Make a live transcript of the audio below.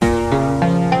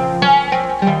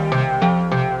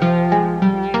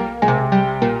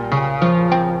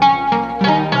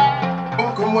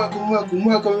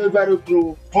everybody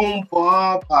to Home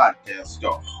Bar Podcast,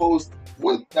 your host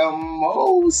with the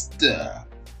most. Sorry.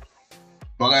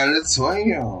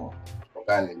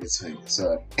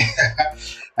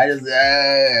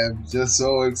 I'm just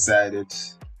so excited.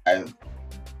 I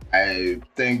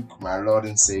thank my Lord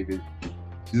and Savior,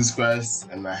 Jesus Christ,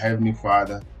 and my Heavenly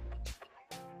Father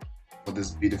for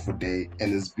this beautiful day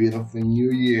and this beautiful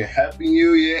new year. Happy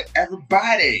New Year,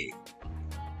 everybody!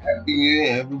 Happy New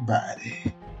Year,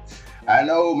 everybody! I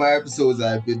know my episodes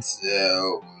are a bit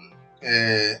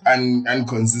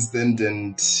inconsistent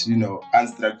and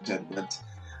unstructured, but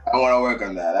I want to work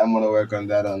on that. I'm going to work on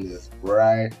that on this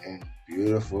bright and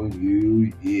beautiful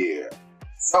new year.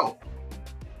 So,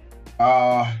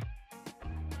 I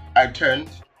turned.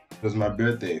 It was my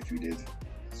birthday a few days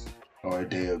or a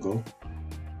day ago.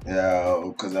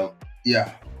 Because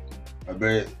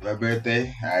my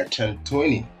birthday. I turned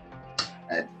 20.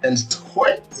 I turned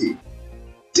 20.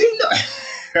 Do you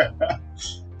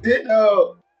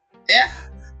know? Yeah.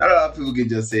 Not a lot of people can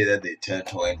just say that they turn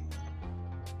 20.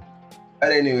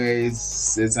 But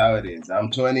anyways, it's how it is. I'm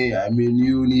 20. I'm in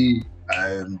uni.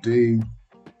 I'm doing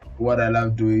what I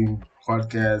love doing: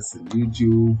 podcasts and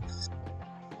YouTube.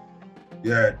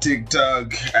 Yeah,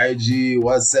 TikTok, IG,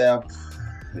 WhatsApp.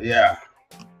 Yeah.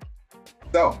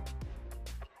 So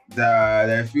there are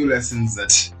a few lessons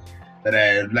that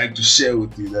I'd like to share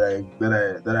with you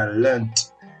that I learned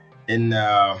in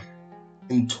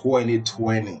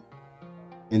 2020.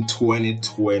 In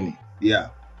 2020, yeah.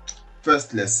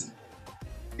 First lesson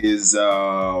is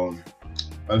from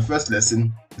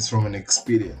an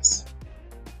experience.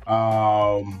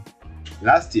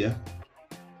 Last year,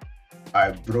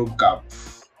 I broke up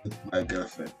with my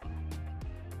girlfriend.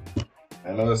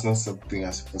 I know it's not something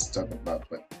I'm supposed to talk about,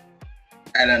 but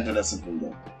I learned a lesson from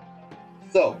that.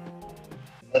 So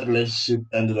that relationship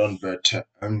ended on bad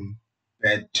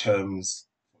terms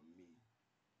for me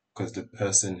because the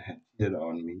person had cheated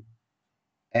on me,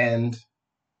 and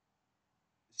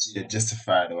she had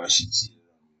justified why she cheated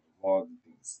on me, all the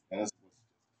things. And it's supposed to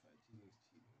justify cheating,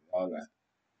 all that.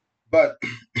 But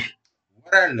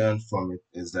what I learned from it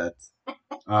is that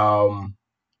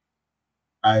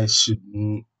I should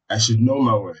know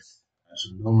my worth. I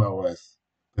should know my worth.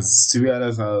 Because to be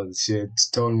honest, she had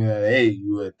told me that, hey,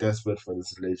 you were desperate for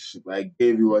this relationship. I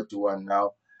gave you what you want.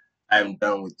 Now I'm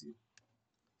done with you.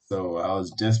 So I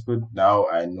was desperate. Now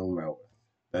I know my worth.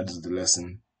 That is the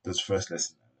lesson. That's the first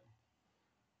lesson.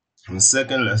 And the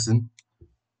second lesson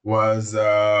was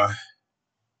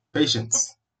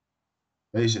patience.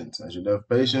 Patience. I should have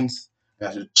patience.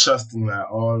 I should trust in my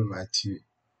Almighty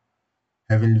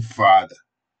Heavenly Father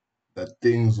that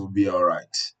things will be all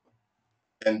right.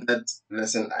 And that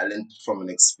lesson I learned from an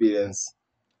experience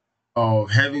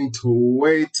of having to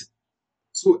wait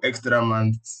 2 extra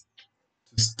months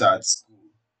to start school.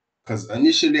 Because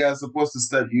initially I was supposed to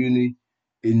start uni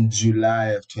in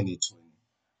July of 2020,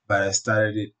 but I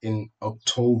started it in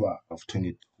October of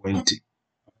 2020.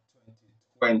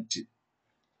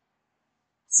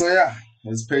 So yeah,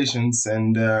 it's patience,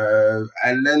 and I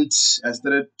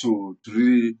started to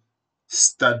really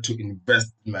start to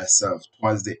invest in myself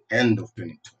towards the end of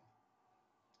 2020.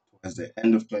 Towards the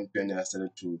end of 2020, I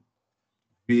started to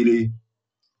really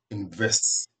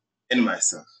invest in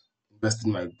myself, invest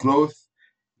in my growth,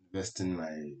 invest in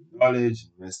my knowledge,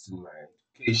 invest in my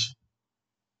education,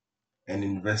 and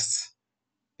invest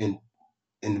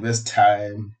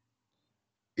time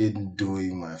in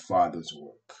doing my Father's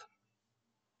work.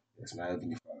 Yes, my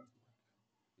Heavenly Father.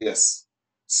 Yes.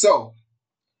 So,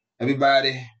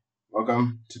 everybody,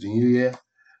 welcome to the new year.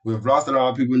 We've lost a lot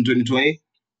of people in 2020,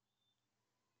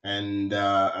 and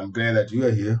I'm glad that you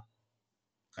are here.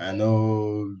 I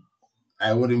know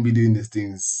I wouldn't be doing these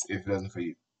things if it wasn't for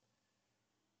you.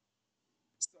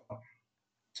 So,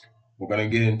 we're going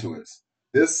to get into it.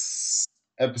 This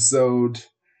episode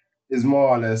is more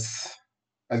or less,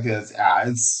 I guess,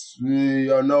 it's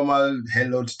your normal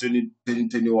hello to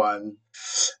 2021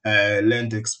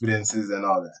 learned experiences and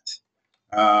all that.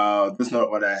 That's not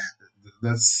what I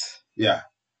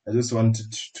just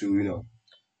wanted to,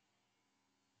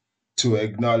 to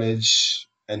acknowledge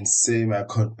and say my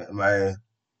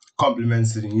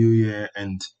compliments to the new year,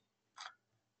 and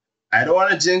I don't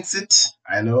want to jinx it.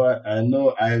 I know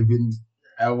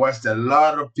I watched a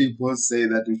lot of people say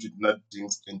that we should not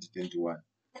jinx 2021.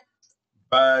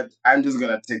 But I'm just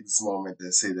gonna take this moment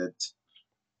and say that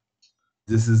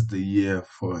this is the year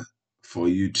for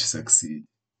you to succeed.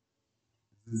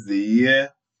 This is the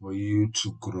year for you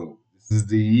to grow. This is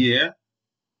the year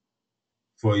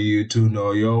for you to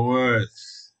know your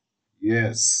worth.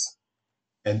 Yes.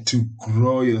 And to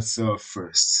grow yourself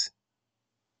first.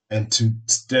 and to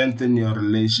strengthen your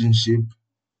relationship.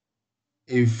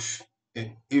 If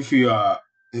you are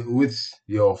with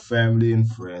your family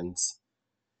and friends,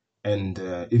 and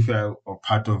if you are a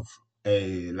part of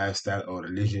a lifestyle or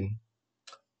religion,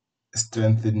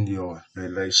 strengthen your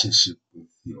relationship with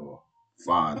your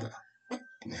Father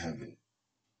in heaven,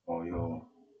 or your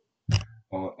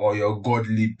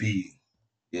godly being.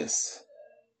 Yes.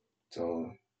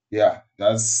 So yeah,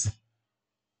 that's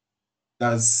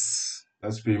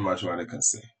pretty much what I can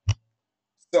say.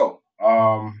 So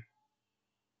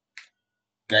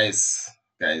guys,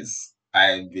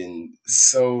 I've been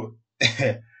so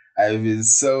I've been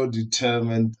so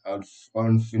determined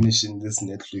on finishing this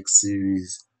Netflix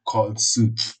series called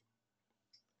Suits.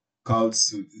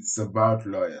 It's about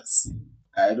lawyers.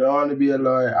 I don't want to be a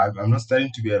lawyer. I'm not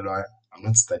studying to be a lawyer. I'm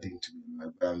not studying to be a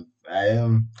lawyer, but I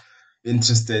am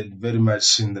interested very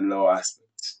much in the law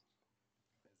aspect,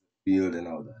 field, and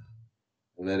all that.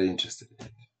 I'm very interested.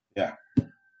 Yeah.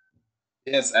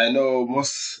 Yes, I know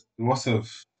most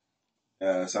of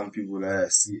some people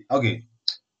see. Okay.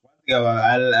 Yeah,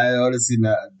 well, I honestly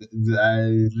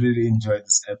I really enjoyed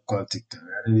this app called TikTok.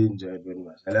 I really enjoyed it very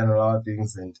much. I learned a lot of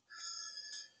things, and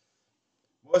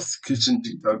most Christian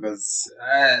TikTokers,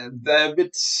 they're a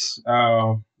bit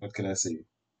what can I say?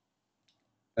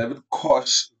 They're a bit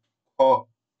cautious, or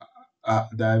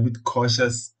they're a bit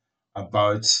cautious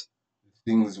about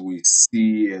things we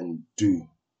see and do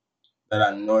that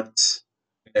are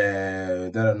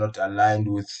not aligned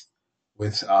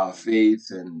with our faith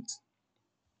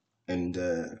and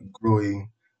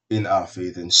growing in our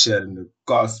faith and sharing the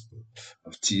gospel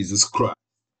of Jesus Christ.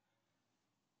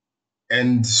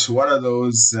 And one of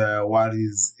those what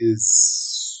is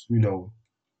these new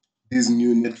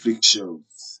Netflix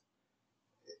shows.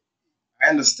 I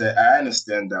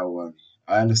understand that worry.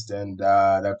 I understand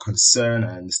that concern.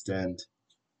 I understand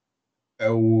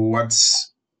what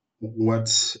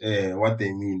what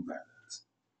they mean by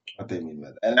what they mean by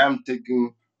that. And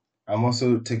I'm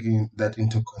also taking that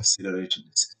into consideration.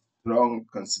 It's strong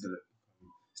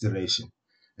consideration,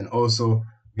 and also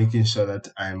making sure that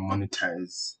I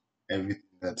monetize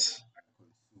everything that I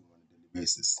consume on a daily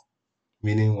basis.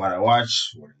 Meaning what I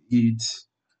watch, what I eat,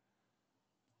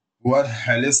 what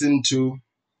I listen to.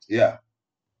 Yeah,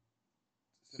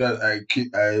 so that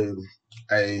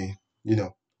I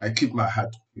I keep my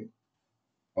heart pure,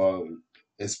 or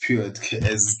as pure as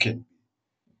it can be.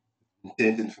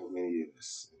 Intending for many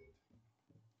years.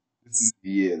 This is the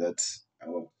year that I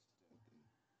want to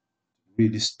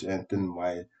really strengthen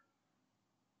my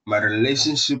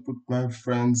relationship with my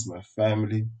friends, my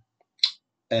family,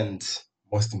 and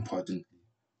most importantly,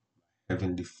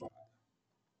 Heavenly Father.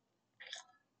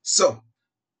 So,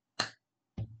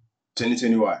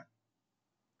 2021,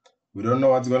 we don't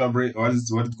know what's gonna bring. What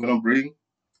it's gonna bring?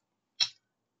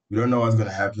 We don't know what's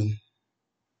gonna happen.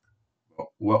 But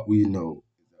what we know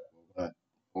is that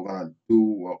we're gonna do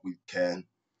what we can,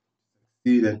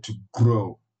 see and to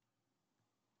grow.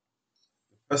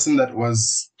 The person that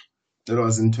was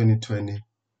in 2020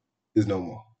 is no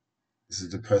more. This is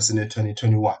the person in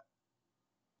 2021.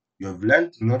 You have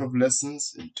learned a lot of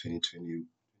lessons in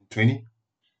 2020.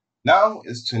 Now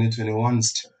it's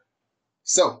 2021's turn.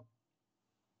 So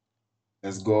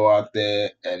let's go out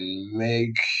there and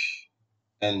make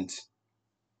and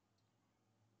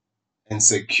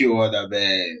secure the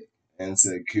bag. And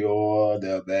secure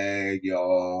the bag,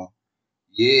 y'all.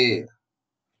 Yeah.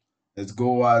 Let's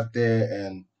go out there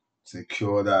and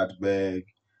secure that bag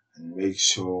and make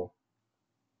sure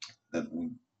that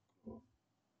we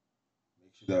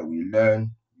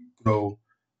learn, we grow.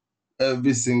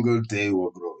 Every single day we're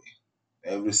growing.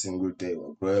 Every single day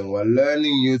we're growing. We're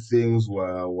learning new things.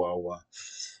 Wow,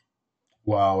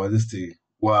 this thing.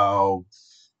 Wow.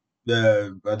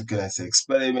 What can I say?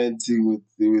 Experimenting with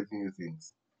new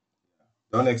things.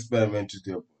 Don't experiment with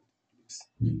your body,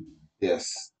 please.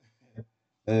 Yes.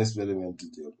 Don't experiment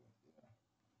with your body.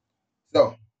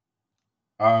 So,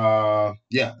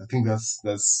 yeah, I think that's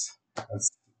the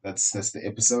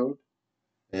episode.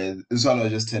 This one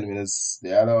was just 10 minutes.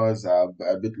 The other was a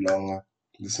bit longer.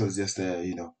 This was just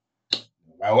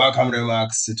my welcome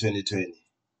remarks to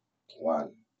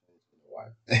 2021.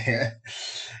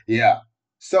 Yeah.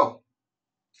 So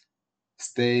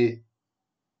stay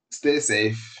stay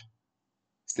safe,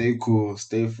 stay cool,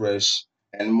 stay fresh,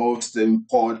 and most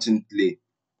importantly,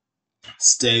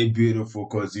 stay beautiful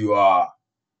because you are.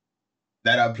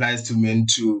 That applies to men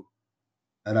too.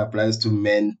 That applies to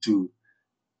men too.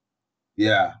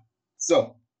 Yeah.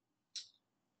 So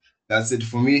that's it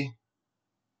for me.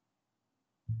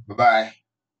 Bye bye.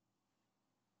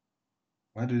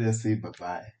 Why did I say bye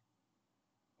bye?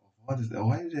 Why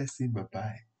did I say bye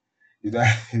bye? You know,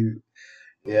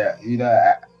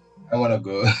 yeah, I wanna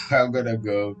go. I'm gonna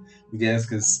go. You guys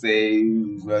can stay.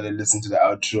 You wanna listen to the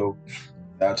outro.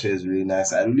 The outro is really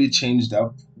nice. I really changed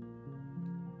up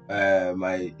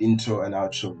my intro and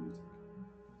outro.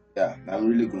 Yeah, I'm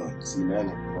really gonna see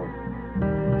learning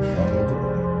more.